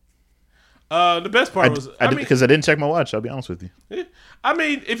 The best part was because I didn't check my watch. I'll be honest with you. Yeah. I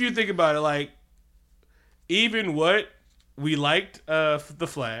mean, if you think about it, like even what we liked, the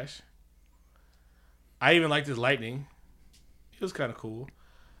Flash. I even liked his lightning. It was kind of cool.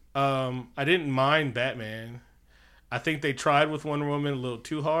 I didn't mind Batman. I think they tried with Wonder Woman a little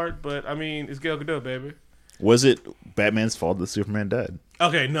too hard, but I mean, it's Gal Gadot, baby. Was it Batman's fault that Superman died?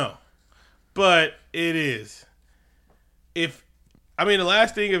 Okay, no, but it is. The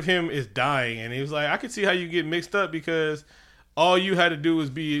last thing of him is dying, and he was like, I could see how you get mixed up because all you had to do was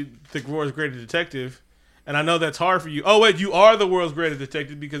be the world's greatest detective, and I know that's hard for you. Oh wait, you are the world's greatest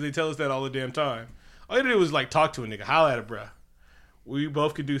detective because they tell us that all the damn time. All you had to do was like talk to a nigga, holler at a bruh. We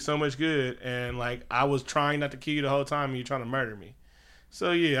both could do so much good, and like I was trying not to kill you the whole time, and you're trying to murder me.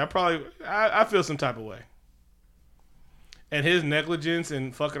 So yeah, I feel some type of way. And his negligence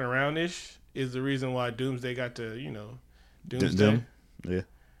and fucking around ish is the reason why Doomsday got to Doomsday. Yeah.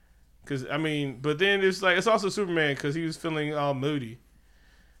 Because I mean, but then it's also Superman because he was feeling all moody.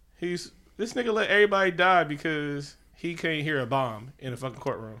 This nigga let everybody die because he can't hear a bomb in a fucking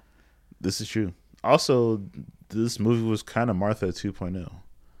courtroom. This is true. Also, this movie was kind of Martha 2.0.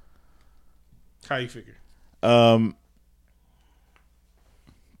 How you figure?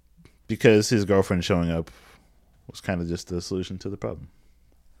 Because his girlfriend showing up was kind of just the solution to the problem.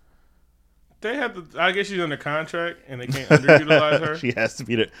 They have to. I guess she's under contract and they can't underutilize her. She has to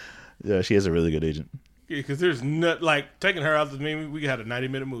be there. Yeah, she has a really good agent. Yeah, because there's not like taking her out of the movie. We had a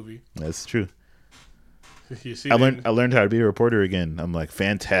 90-minute movie. That's true. You see, I learned how to be a reporter again. I'm like,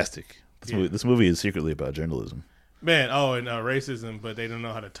 fantastic. This movie is secretly about journalism. Man, and racism, but they don't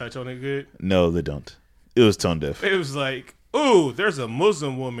know how to touch on it good. No, they don't. It was tone deaf. It was like, ooh, there's a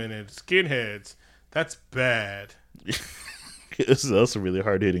Muslim woman and skinheads. That's bad. It was also really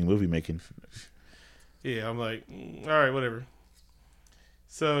hard hitting movie making. Yeah, I'm like, all right, whatever.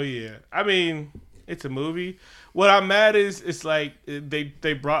 So yeah, I mean, it's a movie. What I'm mad is, it's like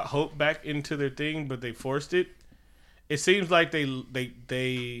they brought hope back into their thing, but they forced it. It seems like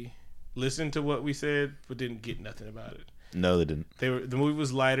they listened to what we said, but didn't get nothing about it. No, they didn't. The movie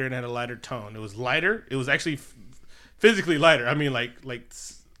was lighter and had a lighter tone. It was lighter. It was actually physically lighter. I mean, like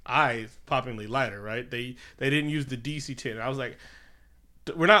eyes poppingly lighter, right? They didn't use the DC-10. I was like,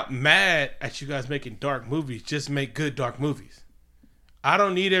 we're not mad at you guys making dark movies. Just make good dark movies. I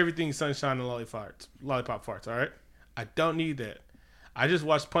don't need everything sunshine and lollipop farts, all right? I don't need that. I just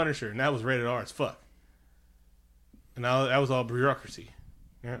watched Punisher, and that was rated R as fuck. And that was all bureaucracy.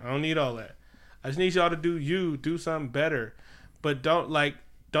 I don't need all that. I just need y'all to do something better. But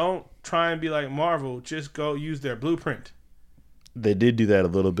don't try and be like Marvel. Just go use their blueprint. They did do that a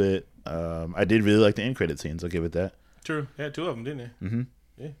little bit. I did really like the end credit scenes. I'll give it that. True. They had two of them, didn't they? Mm-hmm.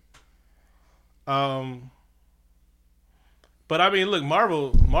 Yeah. But I mean, look,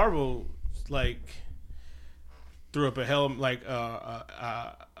 Marvel like threw up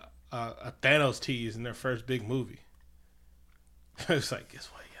a Thanos tease in their first big movie. It's like, guess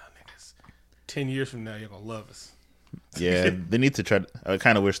what, y'all niggas? 10 years from now, you're gonna love us. Yeah, they need to try. I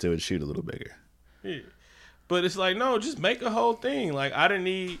kind of wish they would shoot a little bigger. Yeah, but it's like, no, just make a whole thing. Like, I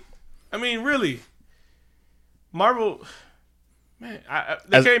mean, really, Marvel. Man,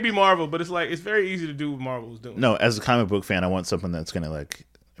 they can't be Marvel, but it's like it's very easy to do what Marvel was doing. No, as a comic book fan, I want something that's gonna like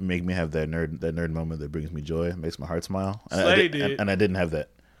make me have that nerd moment that brings me joy, makes my heart smile. Slade did, and I didn't have that.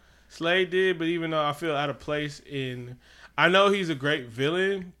 Slade did, but even though I feel out of place I know he's a great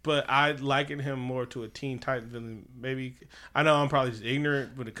villain, but I liken him more to a Teen Titan villain. Maybe I know I'm probably just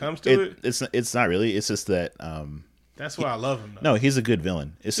ignorant when it comes to it. It's not really. It's just that. That's why I love him. Though. No, he's a good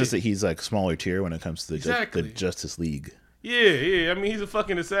villain. It's just that he's like smaller tier when it comes to the Justice League. Yeah. I mean, he's a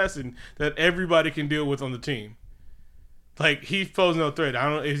fucking assassin that everybody can deal with on the team. Like, he poses no threat. I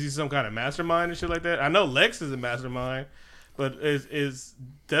don't know, is he some kind of mastermind and shit like that? I know Lex is a mastermind, but is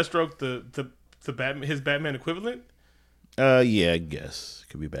Deathstroke the Batman, his Batman equivalent? Yeah, I guess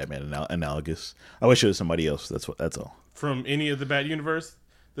could be Batman analogous. I wish it was somebody else. That's all. From any of the Bat universe,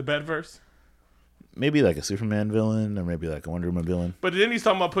 the Batverse. Maybe like a Superman villain, or maybe like a Wonder Woman villain. But then he's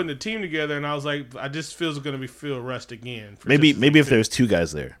talking about putting a team together, and I was like, I just feel it's going to feel rushed again. Maybe if there was two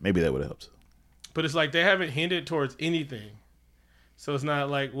guys there, maybe that would have helped. But it's like they haven't hinted towards anything, so it's not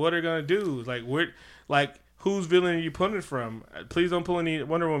like what they're going to do. Like whose villain are you pulling it from? Please don't pull any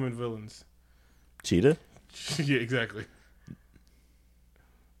Wonder Woman villains. Cheetah. Yeah, exactly.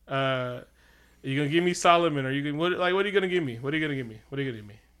 Are you gonna give me Solomon? Or are you gonna what are you gonna give me? What are you gonna give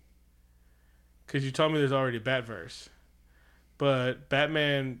me? Because you told me there's already a Batverse, but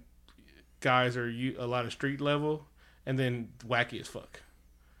Batman guys are a lot of street level and then wacky as fuck.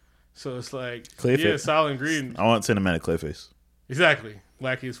 So it's like, Clayface. Yeah, solid ingredient. I want cinematic Clayface. Exactly,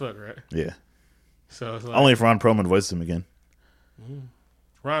 wacky as fuck, right? Yeah. So it's like, only if Ron Perlman voices him again. Mm-hmm.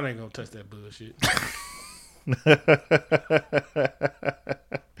 Ron ain't gonna touch that bullshit.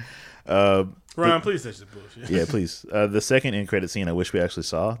 Ron, please touch the bullshit. Yeah, please. The second end credit scene, I wish we actually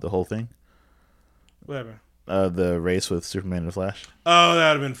saw the whole thing. Whatever. The race with Superman and the Flash. Oh,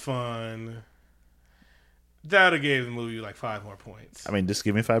 that would have been fun. That would have gave the movie like 5 more points. I mean, just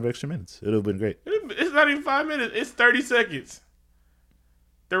give me 5 extra minutes. It would have been great. It's not even 5 minutes. It's 30 seconds.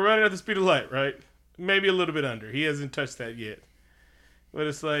 They're running at the speed of light, right? Maybe a little bit under. He hasn't touched that yet. But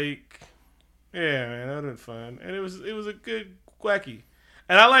it's like, yeah, man, that would have been fun. And it was a good wacky.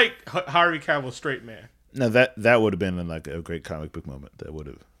 And I like Harvey Cavill straight man. No, that would have been like a great comic book moment. That would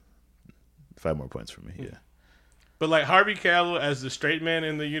have 5 more points for me. Yeah. But like Harvey Keitel as the straight man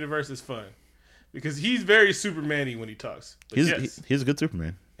in the universe is fun because he's very Superman-y when he talks. But he's a good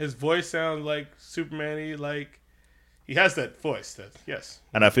Superman. His voice sounds like Superman-y, like he has that voice. Yes.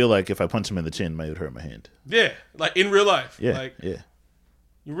 And I feel like if I punch him in the chin, it might hurt my hand. Yeah, like in real life. Yeah, like, yeah.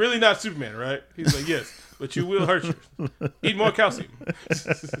 You're really not Superman, right? He's like, yes, but you will hurt you. Eat more calcium.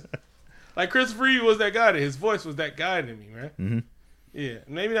 Like Christopher Reeve was that guy. His voice was that guy to me, right? Mm-hmm. Yeah,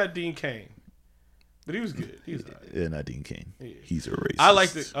 maybe not Dean Cain, but he was good. He was yeah, not Dean Cain. Yeah. He's a racist. I like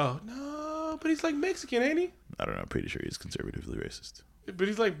the. Oh no, but he's like Mexican, ain't he? I don't know. I'm pretty sure he's conservatively racist. But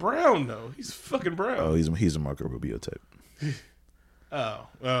he's like brown though. He's fucking brown. Oh, he's a Marco Rubio type. Oh,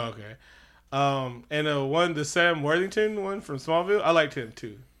 okay. And the Sam Worthington one from Smallville, I liked him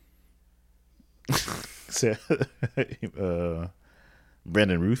too.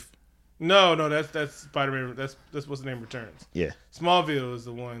 Brandon Routh. No, that's Spider-Man. That's what's the name returns. Yeah. Smallville is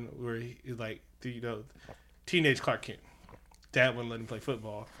the one where he's like teenage Clark Kent. Dad wouldn't let him play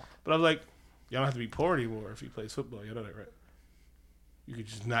football, but I was like, y'all don't have to be poor anymore if he plays football. You know that, right? You could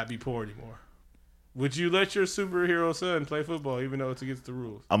just not be poor anymore. Would you let your superhero son play football even though it's against the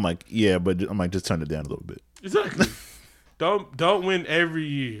rules? I'm like, yeah, but I'm like, just turn it down a little bit. Exactly. Don't win every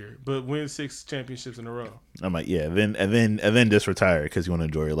year, but win 6 championships in a row. I'm like, yeah, and then just retire because you want to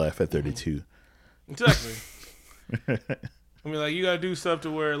enjoy your life at 32. Exactly. I mean, like you gotta do stuff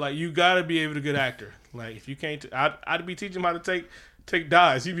to where like you gotta be able to good actor. Like if you can't, I'd be teaching him how to take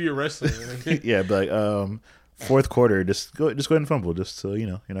dives. He'd be a wrestler. Yeah, but like fourth quarter, just go ahead and fumble, just so you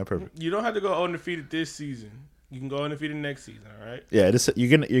know you're not perfect. You don't have to go undefeated this season. You can go undefeated next season. All right. Yeah,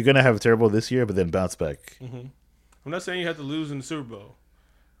 you're gonna have a terrible this year, but then bounce back. Mm-hmm. I'm not saying you have to lose in the Super Bowl,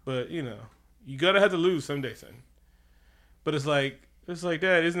 but you know you gotta have to lose someday, son. But it's like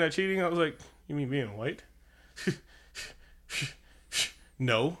Dad, isn't that cheating? I was like, you mean being white?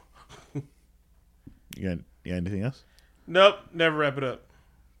 No. You got anything else? Nope. Never wrap it up.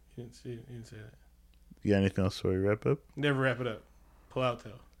 You didn't say that. You got anything else before we wrap up? Never wrap it up. Pull out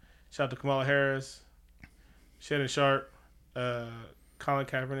though. Shout out to Kamala Harris, Shannon Sharp, Colin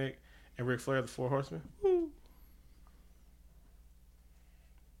Kaepernick, and Ric Flair, the 4 Horsemen. Woo.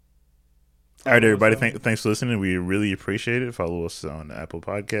 All right, everybody. Thanks for listening. We really appreciate it. Follow us on Apple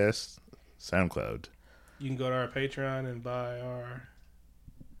Podcasts, SoundCloud. You can go to our Patreon and buy our...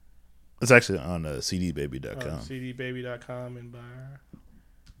 It's actually on cdbaby.com. cdbaby.com and buy our...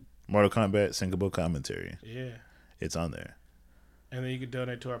 Mortal Kombat Syncable Commentary. Yeah. It's on there. And then you can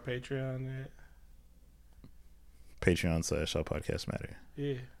donate to our Patreon at... Patreon.com/All Podcasts Matter.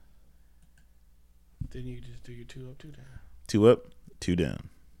 Yeah. Then you can just do your 2 up, 2 down. 2 up, 2 down.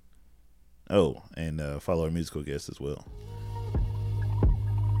 Oh, and follow our musical guest as well.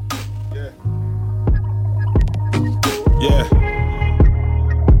 Yeah.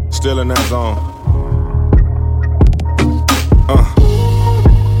 Still in that zone.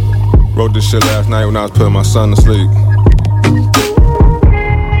 Wrote this shit last night when I was putting my son to sleep.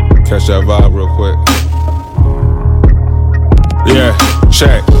 Catch that vibe real quick. Yeah,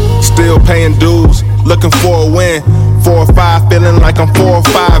 check. Still paying dues, looking for a win. 4 or 5, feeling like I'm 4 or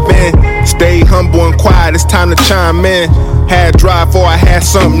 5 in. Stay humble and quiet, it's time to chime in. Had drive before I had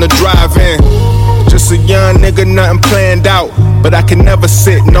something to drive in. Just a young nigga, nothing planned out. But I can never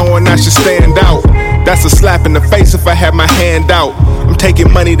sit knowing I should stand out. That's a slap in the face if I had my hand out. I'm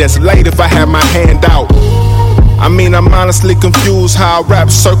taking money that's late if I had my hand out. I mean, I'm honestly confused how I wrap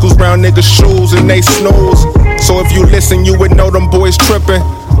circles round niggas' shoes and they snooze. So if you listen, you would know them boys tripping.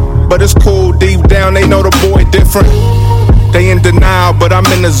 But it's cool, deep down they know the boy different. They in denial, but I'm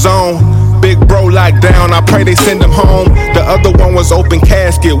in the zone. Big bro locked down, I pray they send him home. The other one was open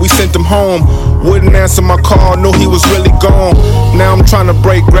casket, we sent him home. Wouldn't answer my call, knew he was really gone. Now I'm trying to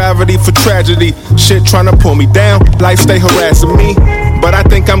break gravity for tragedy. Shit trying to pull me down, life stay harassing me. But I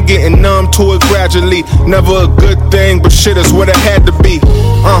think I'm getting numb to it gradually. Never a good thing, but shit is what it had to be.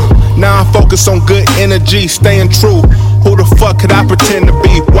 Now I focus on good energy, staying true. Who the fuck could I pretend to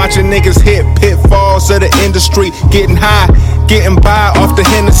be? Watching niggas hit pitfalls of the industry. Getting high, getting by off the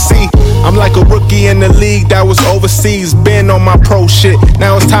Hennessy. I'm like a rookie in the league that was overseas. Been on my pro shit,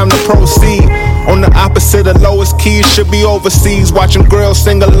 now it's time to proceed. On the opposite of lowest keys, should be overseas. Watching girls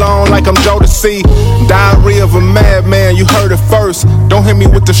sing along like I'm Jodeci. Diary of a madman, you heard it first. Don't hit me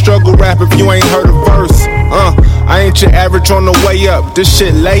with the struggle rap if you ain't heard a verse. I ain't your average on the way up. This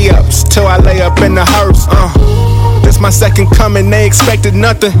shit layups till I lay up in the hearse. This my second coming, they expected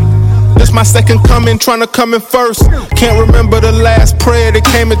nothing. This my second coming, tryna come in first. Can't remember the last prayer that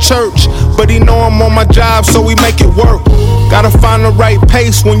came in church, but he know I'm on my job, so we make it work. Gotta find the right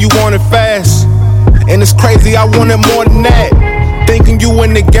pace when you want it fast. And it's crazy, I wanted more than that. Thinking you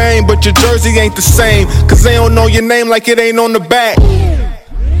in the game, but your jersey ain't the same. Cause they don't know your name like it ain't on the back.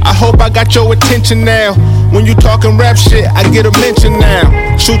 I hope I got your attention now. When you talking rap shit, I get a mention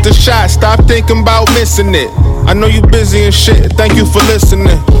now. Shoot the shot, stop thinking about missing it. I know you busy and shit, thank you for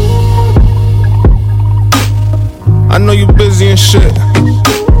listening. I know you busy and shit.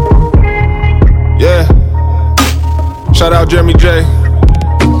 Yeah. Shout out Jeremy J.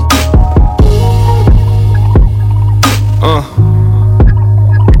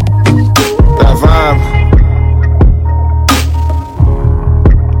 That vibe.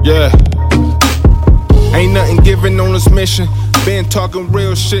 Yeah. Ain't nothing given on this mission. Been talking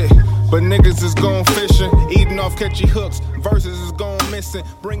real shit, but niggas is going fishing. Eating off catchy hooks, verses is going missing.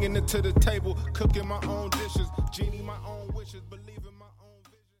 Bringing it to the table, cooking my own dishes. Genie my own wishes, believing my